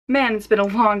Man, it's been a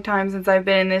long time since I've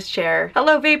been in this chair.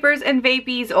 Hello vapors and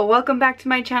vapies, welcome back to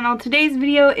my channel. Today's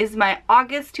video is my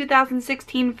August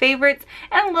 2016 favorites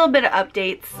and a little bit of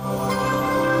updates.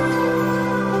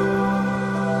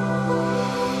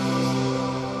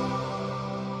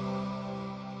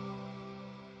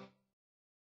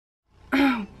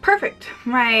 Perfect.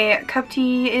 My cup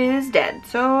tea is dead,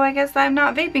 so I guess I'm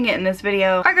not vaping it in this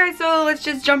video. Alright guys, so let's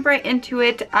just jump right into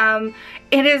it.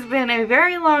 It has been a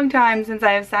very long time since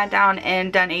I have sat down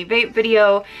and done a vape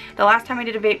video. The last time I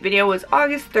did a vape video was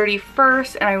August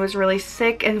 31st and I was really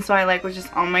sick, and so I was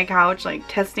just on my couch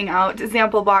testing out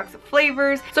sample box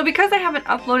flavors. So because I haven't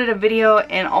uploaded a video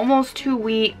in almost 2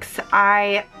 weeks,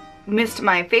 I missed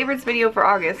my favorites video for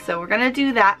August, so we're gonna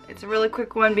do that. It's a really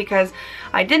quick one because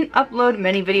I didn't upload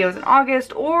many videos in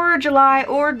August or July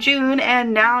or June,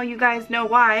 and now you guys know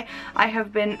why. I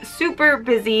have been super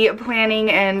busy planning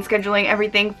and scheduling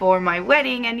everything for my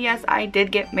wedding, and yes, I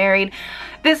did get married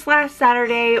this last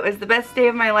Saturday. It was the best day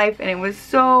of my life and it was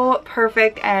so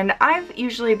perfect, and I've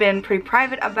usually been pretty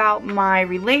private about my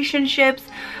relationships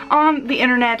on the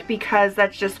internet because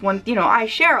that's just one, I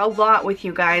share a lot with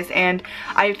you guys and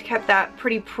I've kept that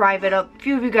pretty private. A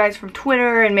few of you guys from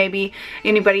Twitter and maybe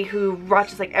anybody who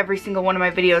watches every single one of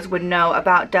my videos would know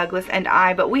about Douglas and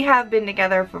I, but we have been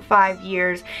together for 5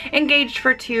 years, engaged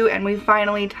for 2, and we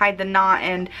finally tied the knot,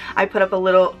 and I put up a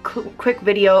little quick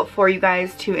video for you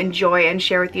guys to enjoy and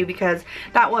share with you because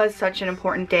that was such an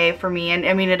important day for me. And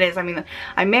it is. I'm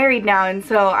married now, and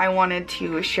so I wanted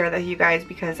to share that with you guys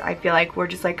because I feel like we're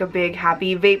just a big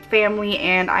happy vape family,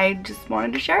 and I just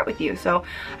wanted to share it with you. So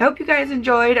I hope you guys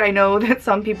enjoyed. I know that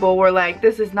some people were like,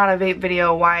 this is not a vape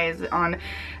video, why is it on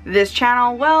this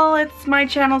channel? Well, it's my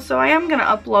channel, so I am gonna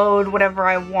upload whatever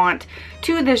I want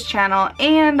to this channel.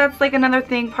 And that's another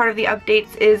thing, part of the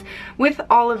updates is with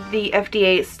all of the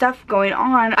FDA stuff going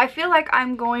on, I feel like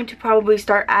I'm going to probably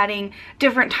start adding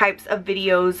different types of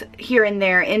videos here and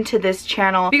there into this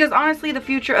channel because honestly the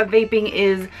future of vaping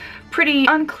is pretty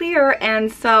unclear, and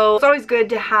so it's always good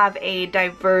to have a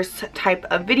diverse type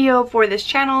of video for this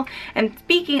channel. And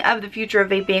speaking of the future of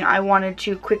vaping, I wanted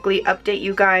to quickly update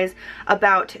you guys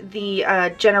about the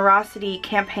generosity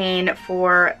campaign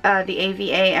for the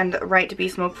AVA and the right to be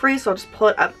smoke free. So I'll just pull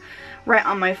it up right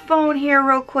on my phone here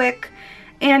real quick.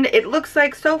 And it looks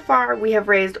like so far we have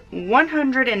raised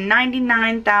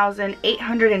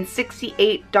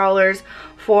 $199,868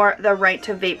 for the Right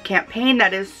to Vape campaign.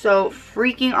 That is so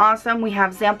freaking awesome. We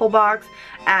have Sample Box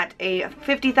at a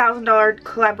 $50,000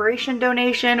 collaboration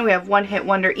donation. We have One Hit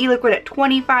Wonder e-liquid at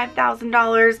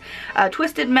 $25,000.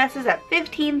 Twisted Messes at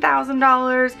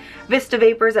 $15,000. Vista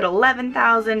Vapors at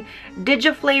 $11,000.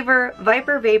 Digiflavor,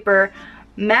 Viper Vapor,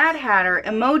 Mad Hatter,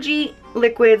 Emoji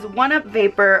Liquids, One Up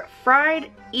Vapor,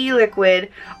 Fried e-liquid,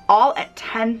 all at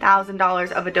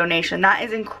 $10,000 of a donation. That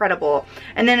is incredible.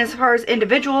 And then as far as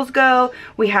individuals go,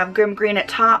 we have Grim Green at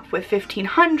top with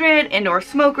 $1,500, Indoor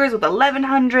Smokers with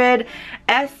 $1,100,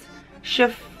 S.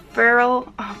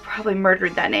 Farrell, probably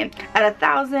murdered that name, at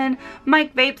 $1,000,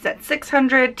 Mike Vapes at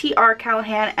 $600, TR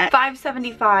Callahan at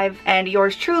 $575, and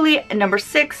yours truly, number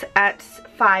 6, at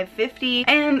 $550,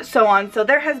 and so on. So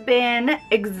there has been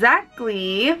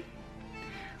exactly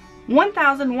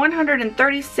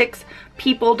 1,136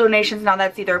 people donations. Now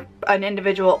that's either an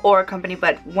individual or a company,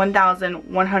 but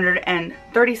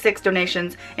 1,136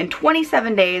 donations in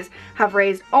 27 days have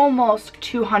raised almost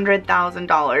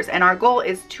 $200,000, and our goal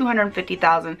is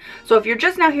 $250,000. So if you're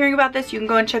just now hearing about this, you can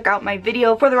go and check out my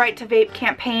video for the Right to Vape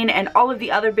campaign, and all of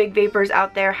the other big vapors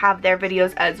out there have their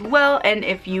videos as well. And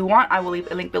if you want, I will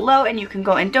leave a link below and you can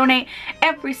go and donate.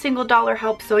 Every single dollar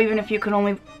helps, so even if you can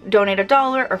only donate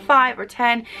 $1 or $5 or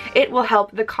 $10, it will help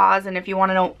the cause. And if you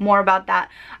want to know more about that,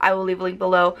 I will leave a link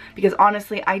below because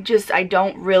honestly I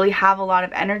don't really have a lot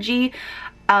of energy.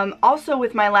 Also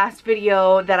with my last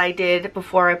video that I did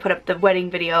before I put up the wedding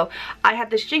video, I had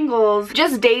the shingles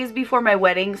just days before my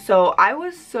wedding, so I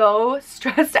was so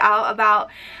stressed out about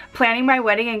planning my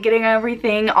wedding and getting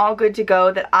everything all good to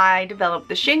go that I developed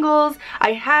the shingles.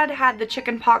 I had the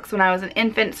chicken pox when I was an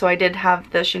infant, so I did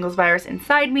have the shingles virus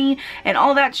inside me, and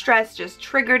all that stress just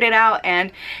triggered it out,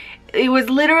 and it was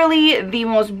literally the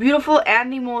most beautiful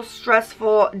and the most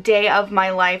stressful day of my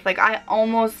life. I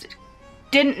almost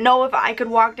didn't know if I could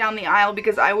walk down the aisle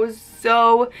because I was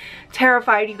so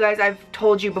terrified. You guys, I've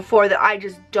told you before that I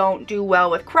just don't do well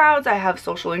with crowds. I have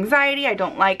social anxiety. I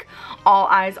don't like all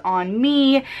eyes on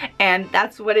me, and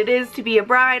that's what it is to be a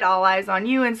bride, all eyes on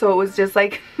you. And so it was just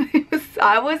I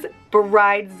was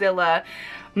bridezilla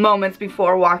moments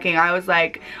before walking, I was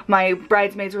like, my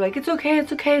bridesmaids were like, it's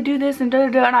okay, do this and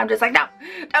da-da-da, and I'm just like, no,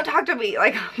 don't talk to me.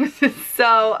 Like, I was just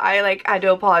so, I had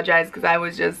to apologize because I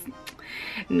was just,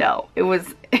 no, it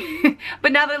was,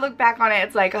 but now that I look back on it,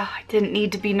 it's like, oh, I didn't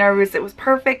need to be nervous. It was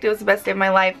perfect. It was the best day of my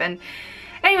life. And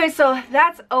anyway, so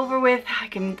that's over with. I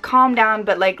can calm down,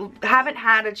 but like haven't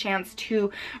had a chance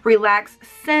to relax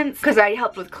since, because I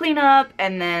helped with cleanup,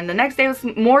 and then the next day was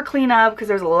more cleanup because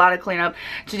there's a lot of cleanup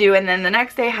to do, and then the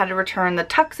next day I had to return the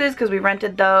tuxes because we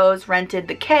rented those, rented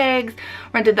the kegs,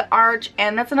 rented the arch,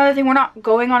 and that's another thing. We're not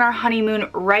going on our honeymoon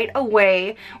right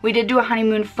away. We did do a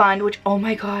honeymoon fund, which, oh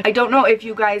my god, I don't know if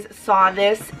you guys saw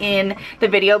this in the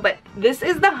video, but this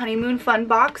is the honeymoon fund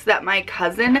box that my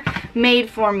cousin made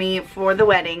for me for the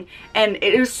wedding, and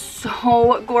it is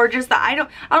so gorgeous that I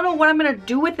don't know what I'm gonna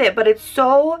do with it, but it's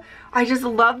so, I just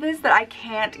love this that I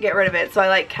can't get rid of it. So I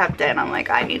like kept it, and I'm like,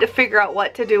 I need to figure out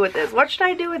what to do with this. What should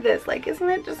I do with this? Like, isn't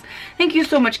it just, thank you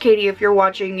so much, Katie, if you're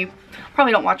watching. You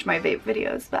probably don't watch my vape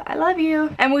videos, but I love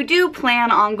you. And we do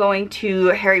plan on going to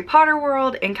Harry Potter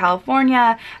World in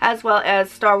California, as well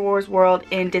as Star Wars World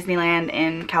in Disneyland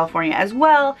in California as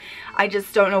well. I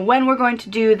just don't know when we're going to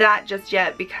do that just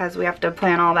yet because we have to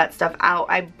plan all that stuff out.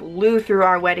 I blew through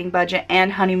our wedding budget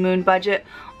and honeymoon budget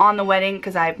on the wedding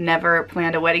because I've never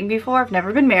planned a wedding before. I've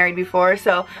never been married before,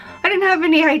 so I didn't have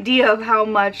any idea of how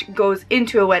much goes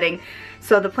into a wedding.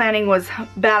 So the planning was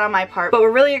bad on my part, but we're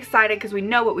really excited because we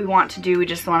know what we want to do. We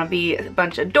just want to be a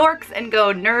bunch of dorks and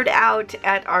go nerd out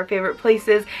at our favorite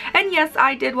places. And yes,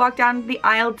 I did walk down the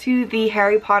aisle to the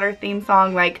Harry Potter theme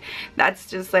song. Like,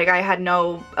 that's just like, I had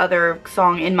no other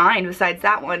song in mind besides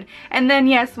that one. And then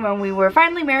yes, when we were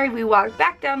finally married, we walked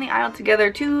back down the aisle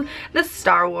together to the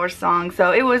Star Wars song.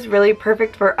 So it was really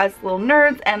perfect for us little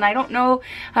nerds. And I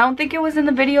don't think it was in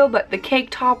the video, but the cake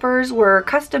toppers were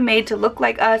custom made to look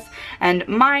like us, and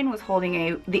mine was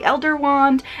holding the Elder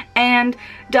Wand, and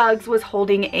Doug's was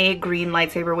holding a green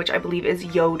lightsaber, which I believe is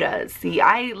Yoda's. See,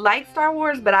 I like Star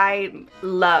Wars, but I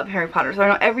love Harry Potter, so I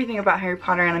know everything about Harry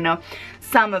Potter, and I know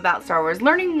some about Star Wars.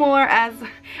 Learning more as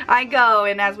I go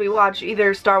and as we watch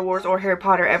either Star Wars or Harry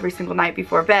Potter every single night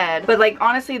before bed. But like,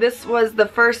 honestly, this was the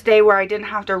first day where I didn't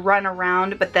have to run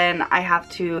around, but then I have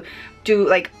to do,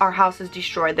 like, our house is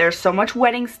destroyed. There's so much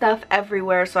wedding stuff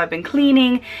everywhere, so I've been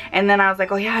cleaning, and then I was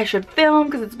like, oh yeah, I should film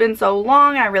because it's been so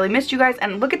long and I really missed you guys.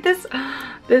 And look at this.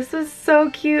 This is so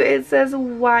cute. It says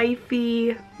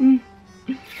wifey.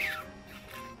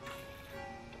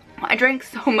 I drank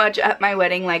so much at my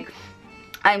wedding, like,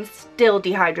 I'm still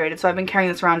dehydrated, so I've been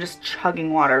carrying this around just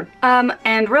chugging water.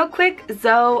 And real quick,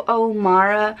 Zoe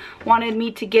O'Mara wanted me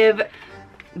to give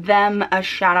them a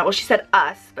shout out. Well, she said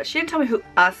us, but she didn't tell me who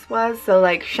us was, so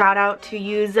like, shout out to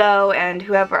you, Zoe, and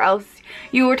whoever else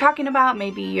you were talking about,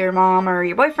 maybe your mom or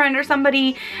your boyfriend or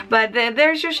somebody. But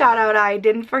there's your shout out. I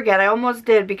didn't forget. I almost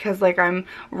did because like I'm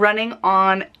running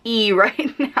on E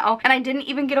right now, and I didn't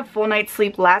even get a full night's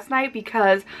sleep last night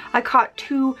because I caught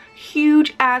 2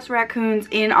 huge ass raccoons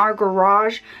in our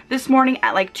garage this morning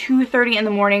at like 2:30 in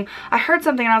the morning. I heard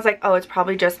something and I was like, oh, it's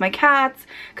probably just my cats,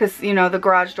 because you know the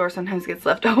garage door sometimes gets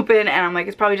left open, and I'm like,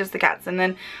 it's probably just the cats. And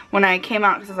then when I came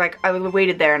out, because I was like, I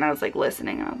waited there and I was like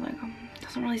listening, and I was like,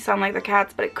 doesn't really sound like the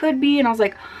cats, but it could be. And I was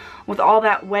like, with all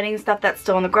that wedding stuff that's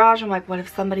still in the garage, I'm like, what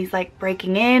if somebody's like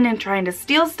breaking in and trying to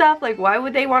steal stuff? Like, why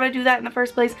would they want to do that in the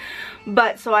first place?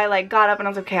 But so I like got up and I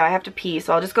was like, okay, I have to pee,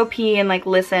 so I'll just go pee and like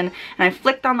listen. And I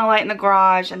flicked on the light in the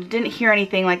garage and didn't hear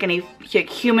anything, like any like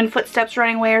human footsteps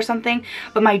running away or something.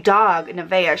 But my dog,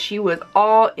 Nevaeh, she was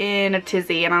all in a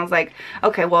tizzy, and I was like,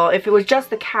 okay, well, if it was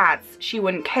just the cats, she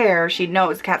wouldn't care. She'd know it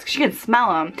was cats because she could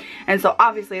smell them, and so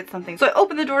obviously it's something. So I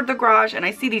opened the door to the garage and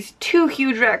I see these 2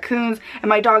 huge raccoons, and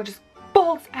my dog just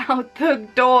bolts out the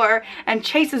door and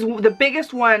chases the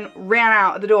biggest one, ran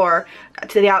out the door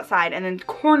to the outside, and then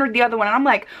cornered the other one. And I'm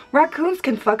like, raccoons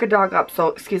can fuck a dog up, so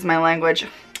excuse my language.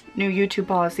 New YouTube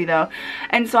policy though.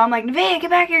 And so I'm like, Nevaeh, get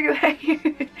back here, get back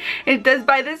here. It does.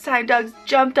 By this time, Doug's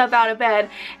jumped up out of bed,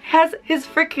 has his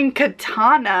freaking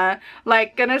katana,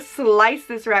 like gonna slice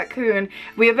this raccoon.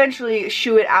 We eventually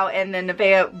shoo it out, and then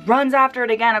Nevaeh runs after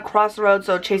it again across the road,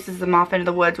 so it chases them off into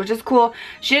the woods, which is cool.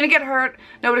 She didn't get hurt.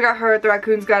 Nobody got hurt. The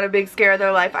raccoons got a big scare of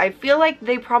their life. I feel like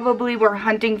they probably were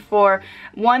hunting for,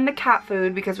 one, the cat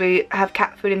food, because we have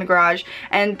cat food in the garage,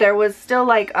 and there was still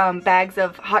like bags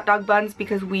of hot dog buns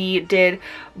because we did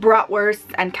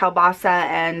bratwurst and kielbasa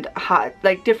and hot,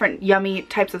 like different yummy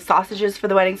types of sausages for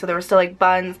the wedding, so there were still like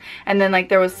buns, and then like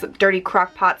there was dirty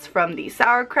crock pots from the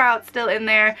sauerkraut still in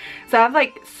there. So I have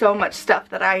like so much stuff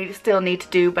that I still need to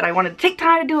do, but I wanted to take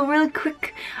time to do a really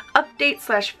quick update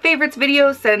slash favorites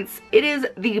video since it is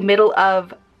the middle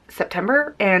of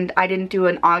September, and I didn't do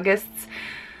an August's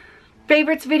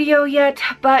favorites video yet,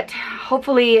 but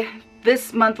hopefully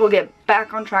this month we'll get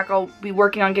back on track. I'll be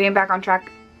working on getting back on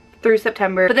track through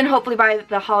September, but then hopefully by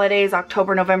the holidays,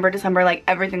 October, November, December, like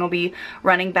everything will be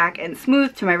running back and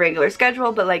smooth to my regular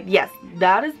schedule. But like, yes,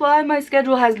 that is why my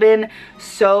schedule has been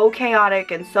so chaotic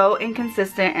and so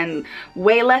inconsistent and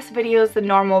way less videos than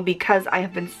normal, because I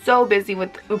have been so busy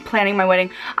with planning my wedding.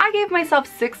 I gave myself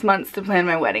 6 months to plan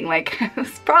my wedding. Like,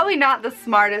 it's probably not the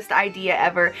smartest idea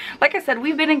ever. Like I said,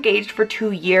 we've been engaged for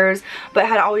 2 years, but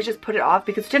had always just put it off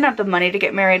because we didn't have the money to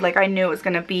get married. Like, I knew it was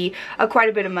going to be quite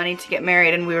a bit of money to get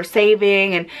married, and we were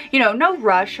saving, and you know, no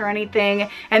rush or anything.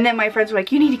 And then my friends were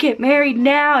like, you need to get married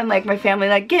now, and like my family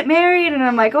like, get married, and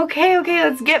I'm like, okay,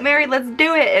 let's get married, let's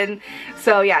do it. And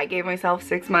so yeah, I gave myself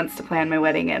 6 months to plan my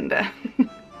wedding, and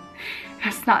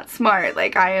that's not smart.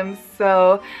 Like, I am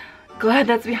so glad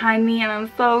that's behind me, and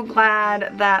I'm so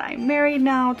glad that I'm married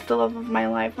now to the love of my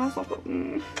life.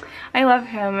 I love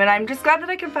him, and I'm just glad that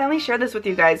I can finally share this with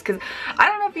you guys, because I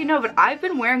don't know if you know, but I've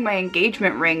been wearing my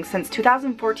engagement ring since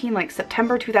 2014, like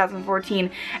September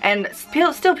 2014, and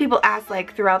still people ask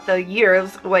like throughout the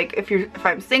years, like if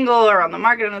I'm single or on the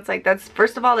market, and it's like, that's,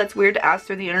 first of all, that's weird to ask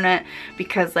through the internet,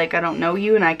 because like I don't know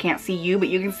you and I can't see you, but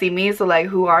you can see me, so like,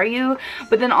 who are you?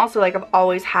 But then also, like, I've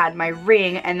always had my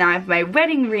ring, and now I have my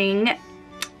wedding ring,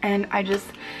 and I just,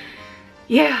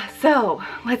 yeah, so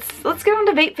let's get on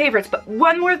to vape favorites. But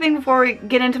one more thing before we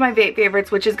get into my vape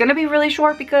favorites, which is going to be really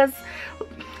short because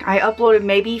I uploaded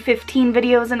maybe 15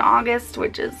 videos in August,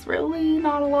 which is really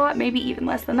not a lot, maybe even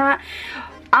less than that.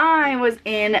 I was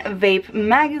in Vape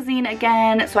magazine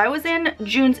again. So I was in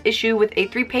June's issue with a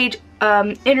 3-page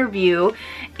interview,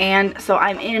 and so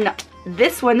I'm in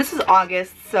this one. This is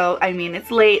August, so I mean,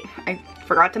 it's late. I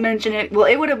forgot to mention it. Well,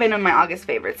 it would have been in my August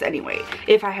favorites anyway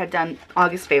if I had done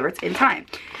August favorites in time.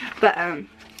 But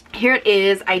here it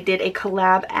is. I did a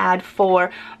collab ad for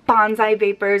Bonsai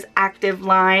Vapors active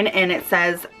line, and it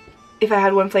says, if I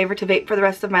had one flavor to vape for the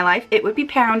rest of my life, it would be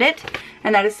Pound It.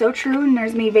 And that is so true. And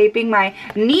there's me vaping my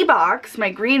knee box,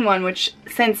 my green one, which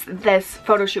since this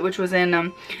photo shoot, which was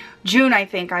in June, I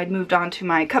think, I'd moved on to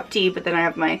my cup tea, but then I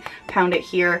have my Pound It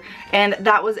here, and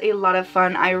that was a lot of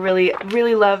fun. I really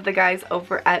love the guys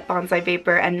over at Bonsai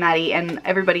Vapor and Maddie and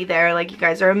everybody there. Like, you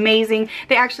guys are amazing.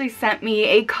 They actually sent me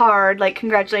a card, like,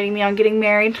 congratulating me on getting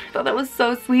married. I thought that was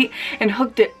so sweet, and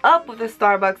hooked it up with a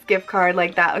Starbucks gift card.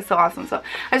 Like, that was so awesome. So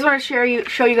I just want to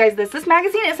show you guys this. This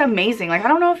magazine is amazing. Like, I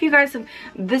don't know if you guys have,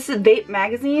 this is Vape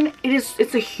magazine.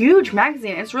 It's a huge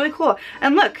magazine. It's really cool.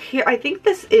 And look here, I think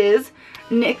this is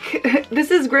Nick, this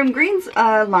is Grim Green's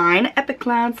line, Epic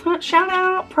Clouds. Shout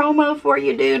out, promo for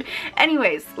you, dude.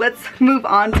 Anyways, let's move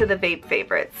on to the vape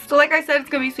favorites. So like I said, it's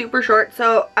gonna be super short.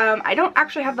 So I don't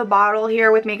actually have the bottle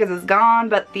here with me because it's gone,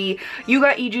 but the You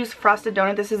Got E-Juice Frosted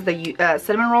Donut, this is the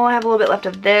cinnamon roll. I have a little bit left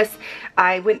of this.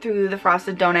 I went through the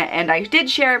Frosted Donut, and I did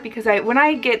share it because when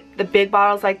I get the big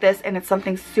bottles like this and it's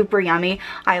something super yummy,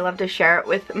 I love to share it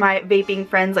with my vaping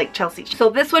friends like Chelsea. So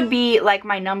this would be like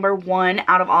my #1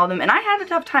 out of all of them, and I had a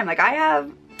tough time. Like, I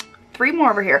have 3 more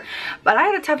over here, but I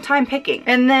had a tough time picking.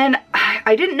 And then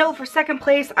I didn't know for second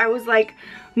place. I was like,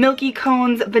 Milky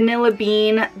Cone's Vanilla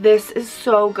Bean. This is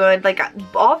so good. Like,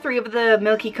 all 3 of the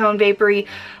Milky Cone vapory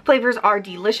flavors are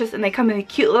delicious, and they come in the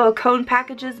cute little cone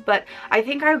packages, but I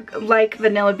think I like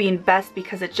Vanilla Bean best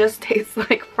because it just tastes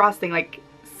like frosting. Like,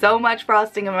 so much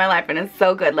frosting in my life, and it's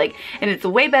so good. Like, and it's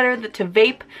way better to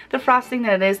vape the frosting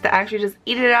than it is to actually just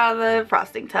eat it out of the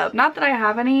frosting tub. Not that I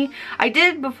have any. I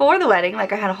did before the wedding.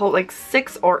 Like, I had a whole like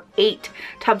 6 or 8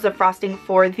 tubs of frosting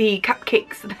for the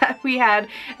cupcakes that we had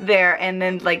there, and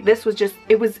then like this was just,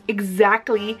 it was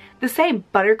exactly the same.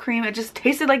 Buttercream. It just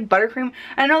tasted like buttercream.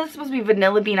 I know this is supposed to be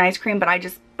vanilla bean ice cream, but I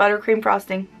just, buttercream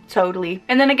frosting, totally.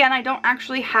 And then again, I don't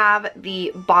actually have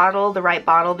the bottle, the right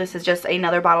bottle. This is just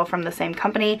another bottle from the same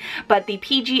company, but the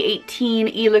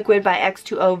PG18 e-liquid by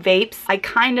X2O Vapes. I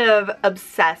kind of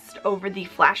obsessed over the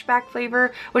flashback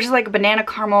flavor, which is like banana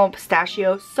caramel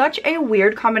pistachio. Such a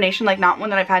weird combination, like not one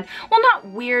that I've had. Well, not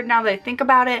weird now that I think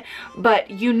about it,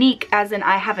 but unique as in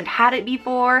I haven't had it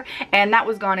before, and that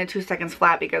was gone in 2 seconds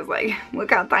flat because like, look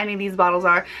how tiny these bottles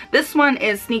are. This one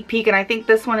is Sneak Peek, and I think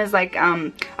this one is like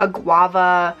a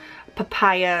guava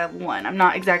papaya one. I'm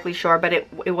not exactly sure, but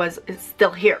it's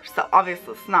still here, so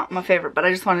obviously it's not my favorite, but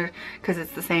I just wanted, because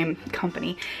it's the same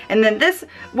company. And then this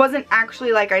wasn't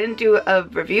actually, like, I didn't do a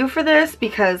review for this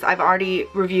because I've already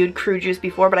reviewed Crew Juice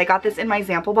before, but I got this in my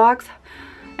sample box,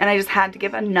 and I just had to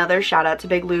give another shout out to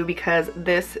Big Lou because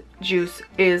this juice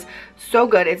is so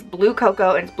good. It's blue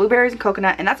cocoa, and it's blueberries and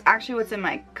coconut, and that's actually what's in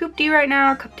my Coop tea right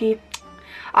now. Coop tea.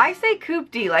 I say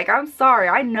Coupe D. Like, I'm sorry.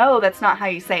 I know that's not how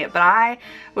you say it, but I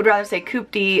would rather say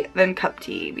Coupe D than cup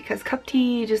tea because cup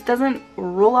tea just doesn't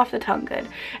roll off the tongue good.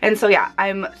 And so yeah,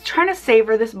 I'm trying to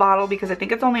savor this bottle because I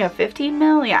think it's only a 15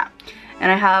 ml. Yeah.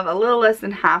 And I have a little less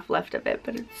than half left of it,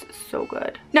 but it's so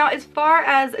good. Now, as far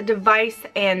as device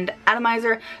and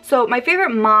atomizer, so my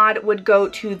favorite mod would go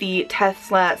to the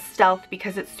Tesla Stealth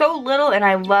because it's so little and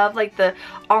I love like the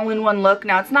all-in-one look.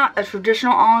 Now, it's not a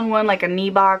traditional all-in-one like a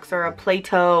knee box or a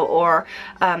Plato or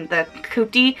the Coupe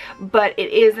D, but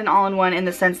it is an all-in-one in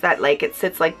the sense that like it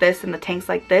sits like this and the tank's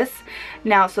like this.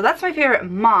 Now, so that's my favorite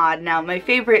mod. Now, my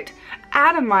favorite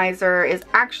atomizer is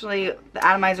actually the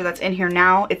atomizer that's in here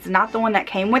now. It's not the one that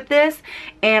came with this,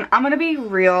 and I'm gonna be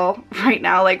real right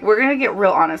now, like we're gonna get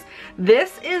real honest.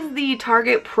 This is the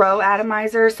Target Pro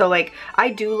atomizer, so like I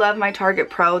do love my Target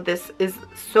Pro. This is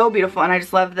so beautiful and I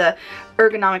just love the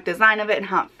ergonomic design of it and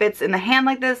how it fits in the hand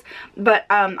like this, but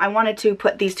I wanted to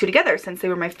put these two together since they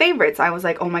were my favorites. I was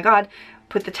like, oh my god,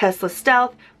 put the Tesla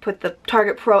Stealth, put the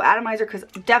Target Pro atomizer, because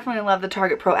definitely love the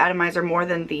Target Pro atomizer more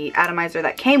than the atomizer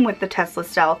that came with the Tesla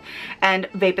Stealth, and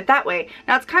vape it that way.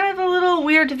 Now, it's kind of a little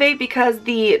weird to vape because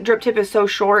the drip tip is so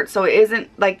short, so it isn't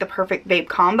like the perfect vape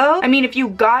combo. I mean, if you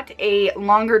got a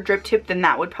longer drip tip, then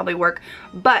that would probably work.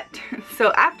 But,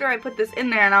 so after I put this in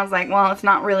there and I was like, well, it's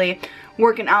not really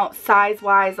working out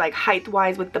size-wise, like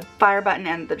height-wise with the fire button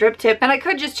and the drip tip. And I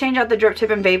could just change out the drip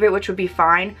tip and vape it, which would be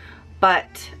fine,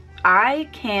 but I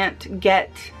can't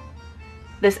get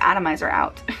this atomizer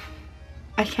out.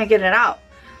 I can't get it out.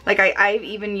 Like I've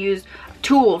even used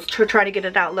tools to try to get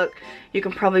it out. Look, you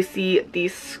can probably see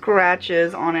these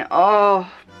scratches on it. Oh,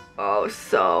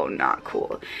 so not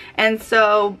cool. And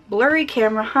so blurry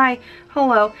camera, hi,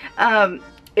 hello.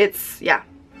 It's, yeah.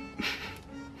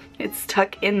 It's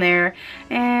stuck in there,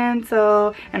 and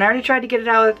I already tried to get it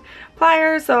out with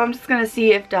pliers, so I'm just gonna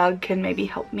see if Doug can maybe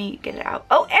help me get it out.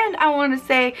 Oh, and I want to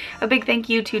say a big thank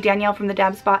you to Danielle from the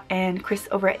Dab Spot and Chris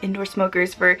over at Indoor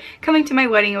Smokers for coming to my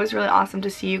wedding. It was really awesome to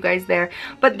see you guys there.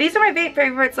 But these are my vape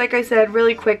favorites. Like I said,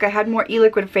 really quick, I had more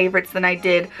e-liquid favorites than I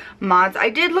did mods. I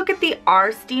did look at the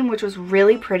R Steam, which was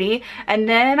really pretty, and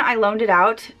then I loaned it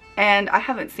out and I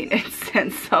haven't seen it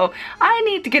since, so I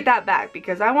need to get that back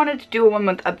because I wanted to do a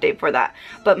 1-month update for that.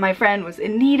 But my friend was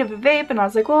in need of a vape and I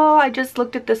was like, well, I just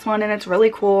looked at this one and it's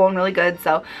really cool and really good,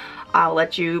 so I'll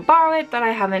let you borrow it. But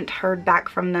I haven't heard back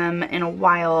from them in a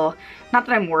while. Not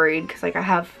that I'm worried because like I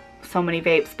have so many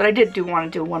vapes, but I did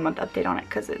want to do a 1-month update on it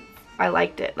because I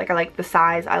liked it. Like, I liked the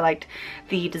size, I liked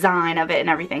the design of it and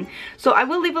everything. So I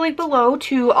will leave a link below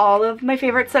to all of my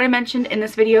favorites that I mentioned in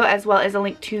this video, as well as a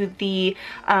link to the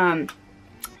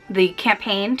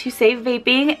campaign to save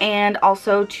vaping and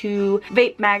also to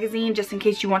Vape magazine, just in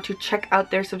case you want to check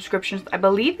out their subscriptions. I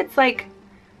believe it's like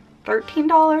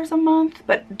 $13 a month,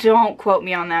 but don't quote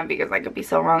me on that because I could be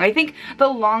so wrong. I think the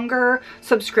longer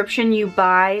subscription you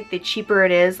buy, the cheaper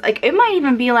it is. Like, it might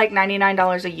even be like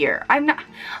 $99 a year. I'm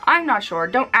not sure.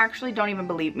 Don't even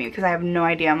believe me because I have no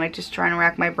idea. I'm like just trying to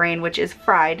rack my brain, which is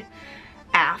fried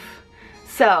AF.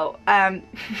 So,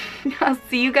 I'll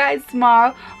see you guys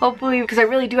tomorrow, hopefully, because I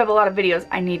really do have a lot of videos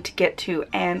I need to get to.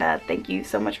 And thank you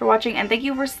so much for watching, and thank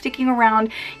you for sticking around,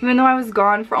 even though I was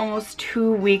gone for almost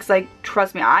 2 weeks. Like,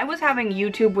 trust me, I was having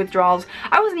YouTube withdrawals.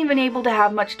 I wasn't even able to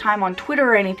have much time on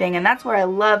Twitter or anything, and that's where I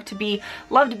love to be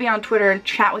on Twitter and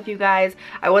chat with you guys.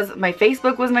 My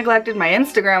Facebook was neglected, my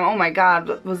Instagram, oh my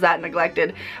god, was that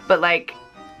neglected. But like,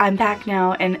 I'm back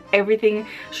now and everything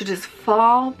should just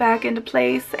fall back into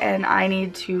place, and I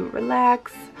need to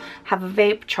relax, have a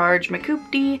vape, charge my Coupe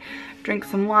D, drink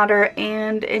some water,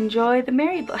 and enjoy the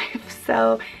married life.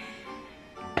 So,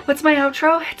 what's my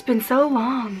outro? It's been so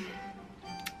long.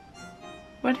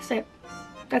 What is it?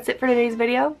 That's it for today's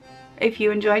video. If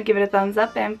you enjoyed, give it a thumbs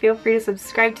up and feel free to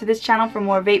subscribe to this channel for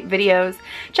more vape videos.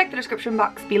 Check the description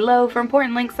box below for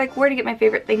important links like where to get my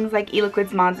favorite things like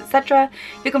e-liquids, mods, etc.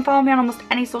 You can follow me on almost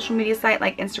any social media site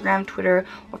like Instagram, Twitter,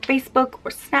 or Facebook, or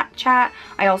Snapchat.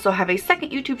 I also have a second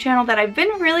YouTube channel that I've been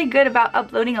really good about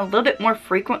uploading a little bit more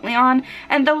frequently on,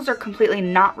 and those are completely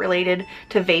not related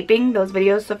to vaping, those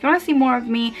videos. So if you want to see more of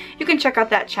me, you can check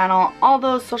out that channel. All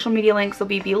those social media links will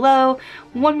be below.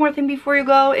 One more thing before you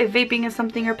go, if vaping is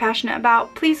something you're passionate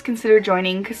about, please consider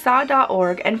joining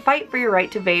CASAA.org and fight for your right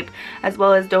to vape, as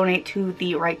well as donate to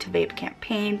the Right to Vape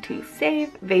campaign to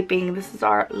save vaping. This is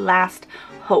our last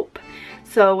hope.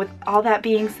 So with all that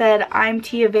being said, I'm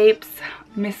TiaVapes,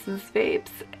 Mrs. Vapes,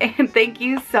 and thank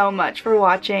you so much for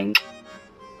watching.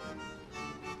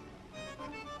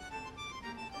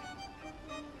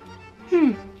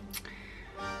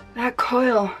 That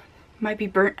coil might be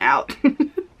burnt out.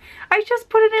 I just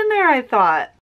put it in there, I thought.